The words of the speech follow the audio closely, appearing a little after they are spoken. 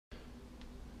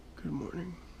Good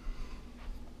morning.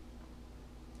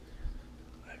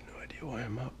 I have no idea why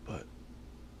I'm up, but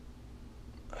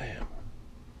I am.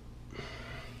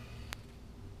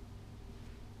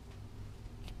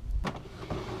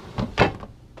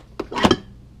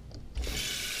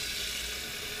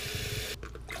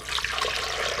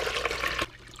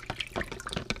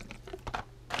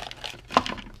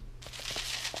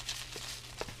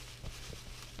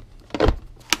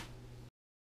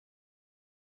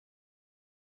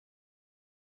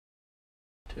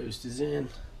 Toast is in,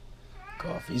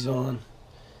 coffee's on,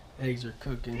 eggs are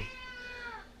cooking.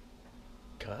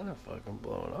 Kind of fucking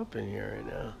blowing up in here right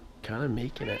now. Kind of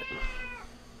making it.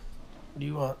 What do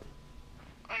you want?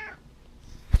 What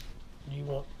do you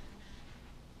want?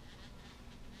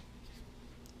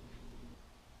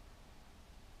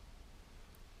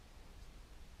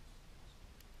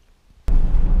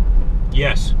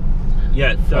 Yes.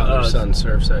 Yeah. Father-son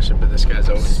surf session, but this guy's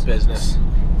always business.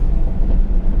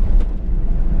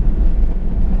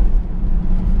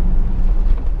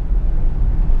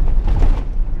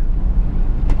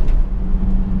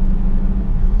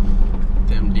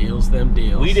 Them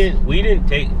deals. We didn't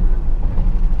take.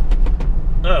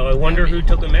 Oh, I wonder who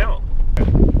took them out.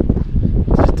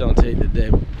 Just don't take the day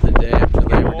after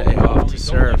Labor Day off to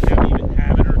surf. Don't even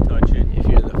have it or touch it. If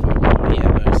you're the fucking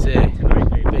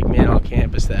BMOC, big man on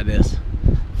campus, that is.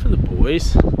 For the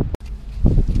boys.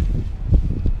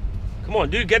 Come on,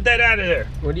 dude, get that out of there.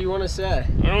 What do you want to say?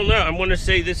 I don't know. I want to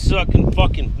say this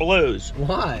fucking blows.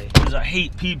 Why? Because I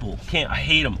hate people. I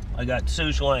hate them. I got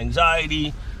social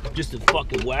anxiety. Just a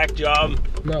fucking whack job.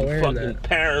 I'm not wearing fucking that.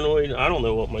 Paranoid. I don't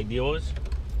know what my deal is.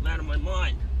 I'm out of my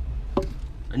mind.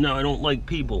 No, I don't like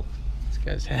people. This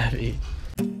guy's heavy.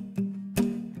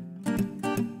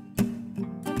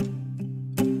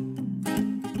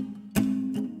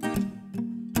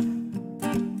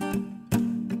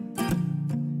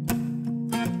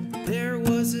 There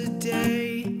was a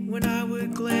day when I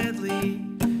would gladly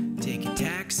take a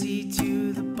taxi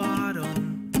to the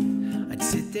bottom. I'd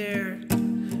sit there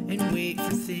and wait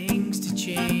for things to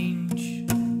change.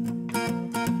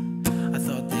 I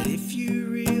thought that if you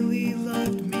really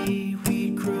loved me,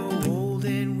 we'd grow old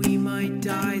and we might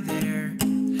die there,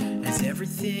 as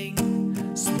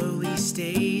everything slowly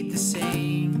stayed the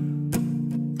same.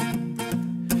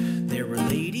 There were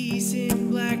ladies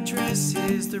in black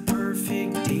dresses, their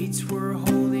perfect dates were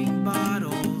holding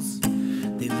bottles.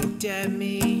 They looked at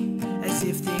me as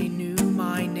if they knew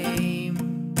my name.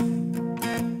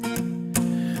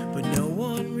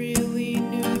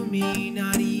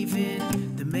 Not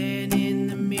even the man in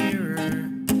the mirror.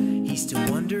 He still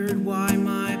wondered why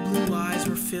my blue eyes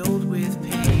were filled with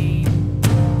pain.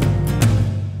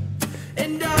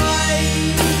 And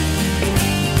I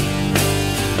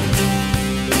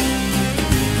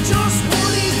just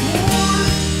wanted more,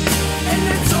 and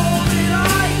that's all that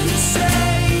I can say.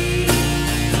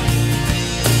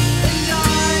 And I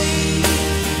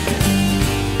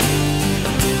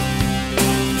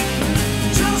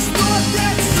just thought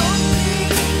that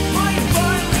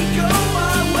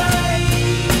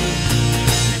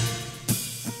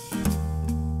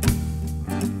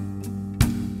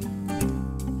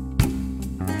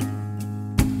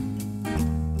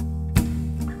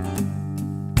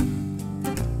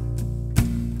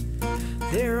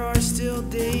there are still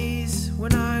days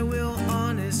when I will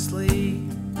honestly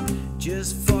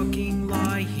just fucking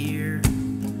lie here,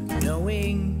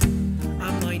 knowing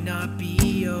I might not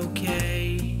be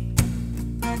okay.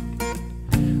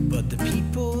 But the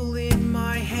people in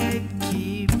my head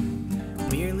keep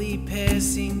merely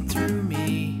passing through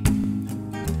me,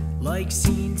 like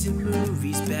scenes in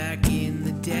movies back in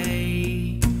the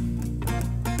day.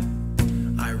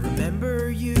 I remember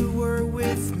you were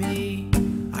with me.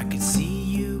 I could see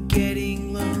you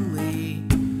getting lonely,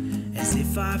 as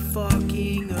if I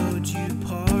fucking owed you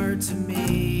parts of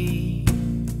me.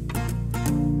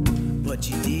 But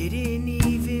you didn't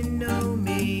even know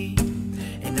me,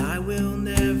 and I will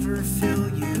never fill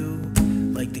you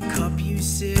like the cup you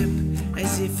sip,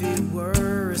 as if it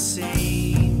were a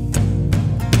saint.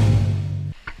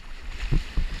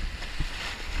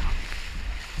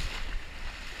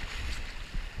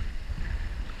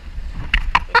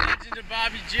 Legend of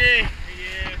Bobby G. Yeah.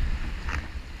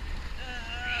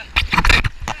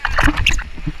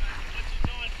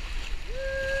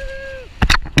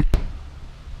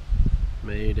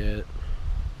 Made it.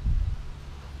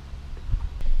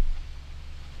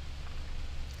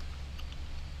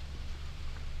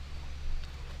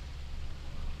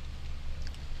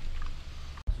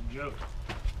 It's a joke.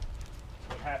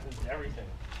 What happens to everything?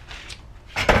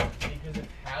 Because of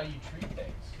how you treat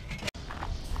things.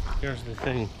 Here's the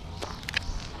thing.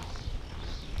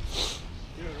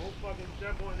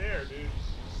 one there, dude.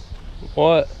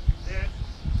 What? Yeah.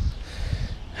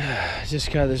 I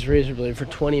just got this razor blade for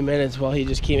 20 minutes while he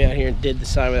just came out here and did the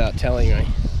sign without telling me.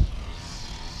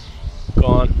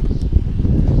 Gone.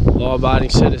 Law-abiding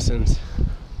citizens.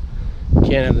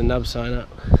 Can't have the nub sign up.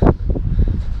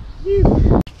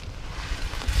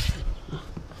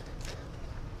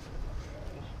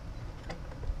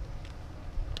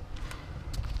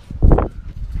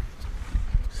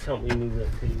 Somebody move that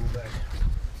table back.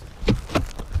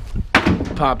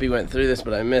 Poppy went through this,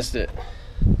 but I missed it.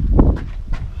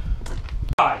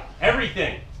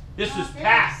 Everything. This is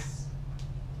past.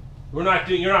 We're not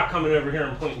doing. You're not coming over here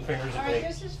and pointing fingers All at right, me.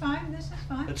 this is fine. This is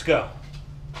fine. Let's go.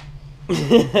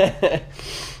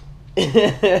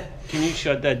 Can you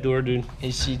shut that door, dude?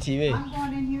 HGTV. I'm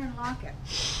going in here and lock it.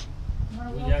 I'm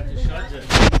gonna We walk got through to the shut door. it.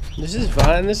 This is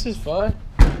fine. This is fine.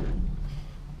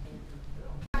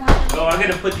 Oh, I'm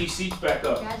gonna put these seats back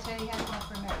up. Dad said he has one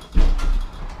for me.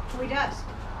 Oh, he does.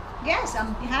 Yes,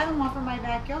 I'm having one for my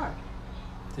backyard.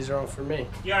 These are all for me.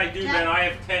 Yeah, I do, Dad- man. I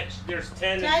have 10. There's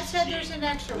 10. Dad said there's an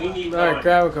extra We one. need All right, one.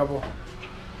 grab a couple.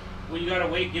 Well, you gotta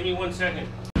wait. Give me 1 second.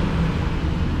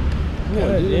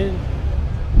 Yeah, dude.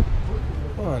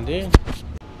 Come on, dude.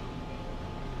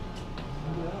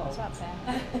 What's up, Sam?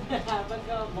 You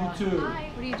too. Hi,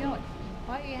 what are you doing?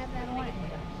 Why do you have that on?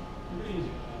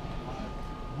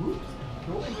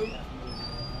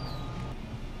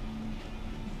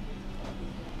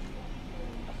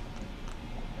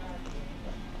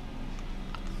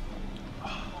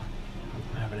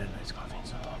 I haven't had nice coffee in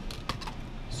so long.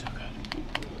 So good.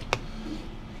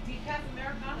 Decaf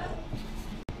Americano?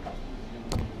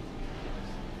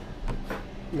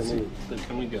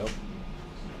 Can we go?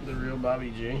 The real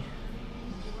Bobby G.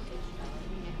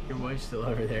 Your wife's still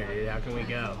over there, dude. How can we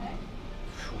go?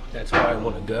 That's where I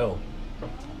want to go.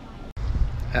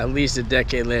 At least a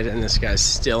decade later, and this guy's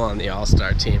still on the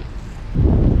All-Star team.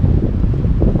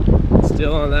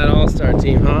 Still on that All-Star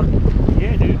team, huh?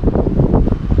 Yeah, dude. You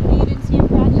didn't see him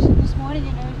practicing this morning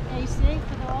in AC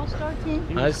for the All-Star team?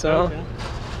 He I was saw. smoking.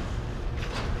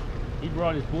 He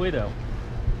brought his boy though.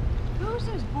 Who's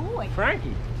his boy?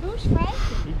 Frankie. Who's Frankie?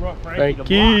 He brought Frankie.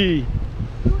 Frankie!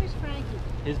 Who is Frankie? To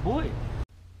block. His boy.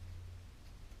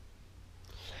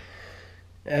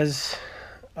 As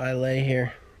I lay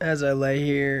here,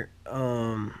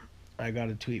 I got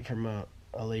a tweet from a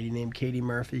lady named Katie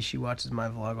Murphy. She watches my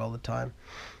vlog all the time.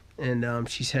 And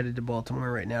she's headed to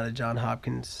Baltimore right now to Johns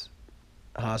Hopkins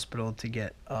Hospital to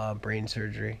get brain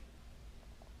surgery.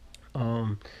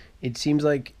 It seems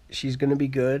like she's going to be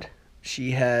good.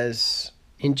 She has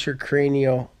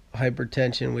intracranial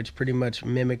hypertension, which pretty much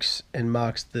mimics and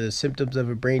mocks the symptoms of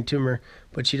a brain tumor,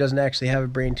 but she doesn't actually have a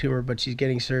brain tumor, but she's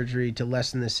getting surgery to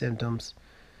lessen the symptoms.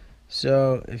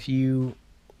 So if you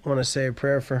want to say a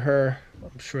prayer for her,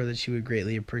 I'm sure that she would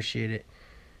greatly appreciate it.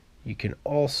 You can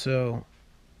also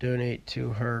donate to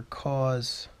her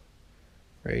cause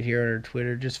right here on her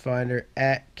Twitter. Just find her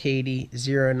at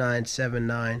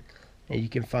Katie0979, and you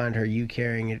can find her You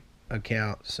Caring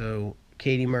account. So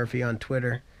Katie Murphy on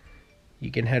Twitter. You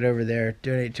can head over there,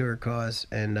 donate to her cause,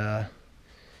 and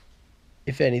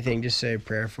if anything, just say a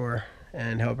prayer for her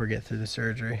and help her get through the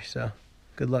surgery. So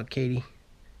good luck, Katie,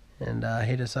 and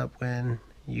hit us up when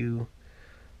you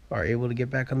are able to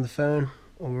get back on the phone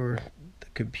or the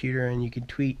computer and you can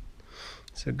tweet.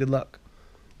 So good luck.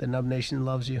 The Nub Nation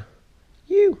loves you.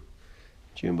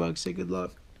 Junebug, say good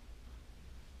luck.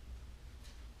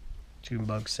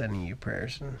 Junebug sending you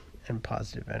prayers and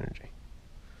positive energy.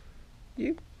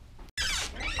 You.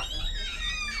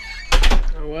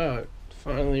 Oh wow, it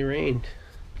finally rained.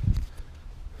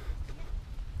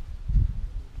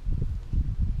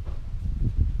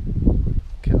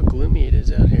 Look how gloomy it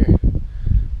is out here.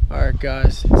 Alright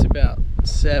guys, it's about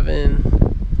 7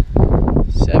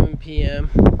 p.m.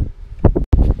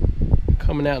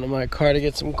 Coming out in my car to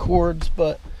get some cords,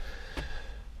 but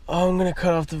I'm gonna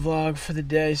cut off the vlog for the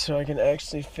day so I can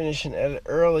actually finish and edit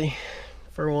early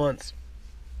for once.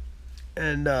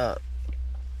 And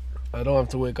I don't have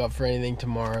to wake up for anything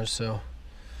tomorrow, so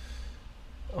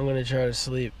I'm gonna try to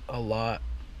sleep a lot.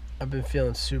 I've been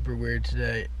feeling super weird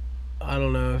today. I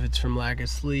don't know if it's from lack of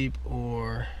sleep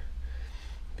or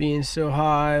being so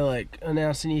high, like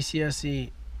announcing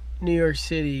ECSC, New York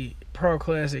City, Pro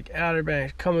Classic, Outer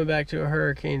Banks, coming back to a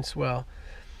hurricane swell,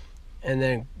 and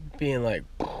then being like,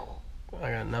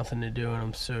 I got nothing to do and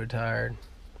I'm so tired.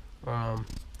 I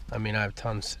mean, I have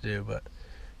tons to do, but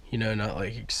you know, not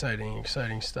like exciting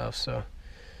stuff. So,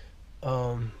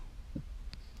 I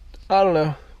don't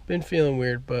know. Been feeling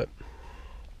weird, but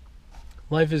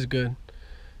life is good.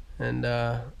 And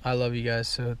I love you guys.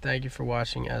 So thank you for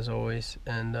watching as always.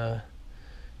 And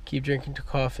Keep drinking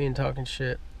coffee and talking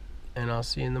shit. And I'll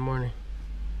see you in the morning.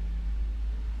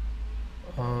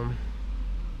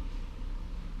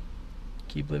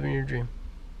 Keep living your dream.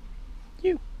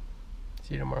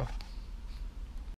 See you tomorrow.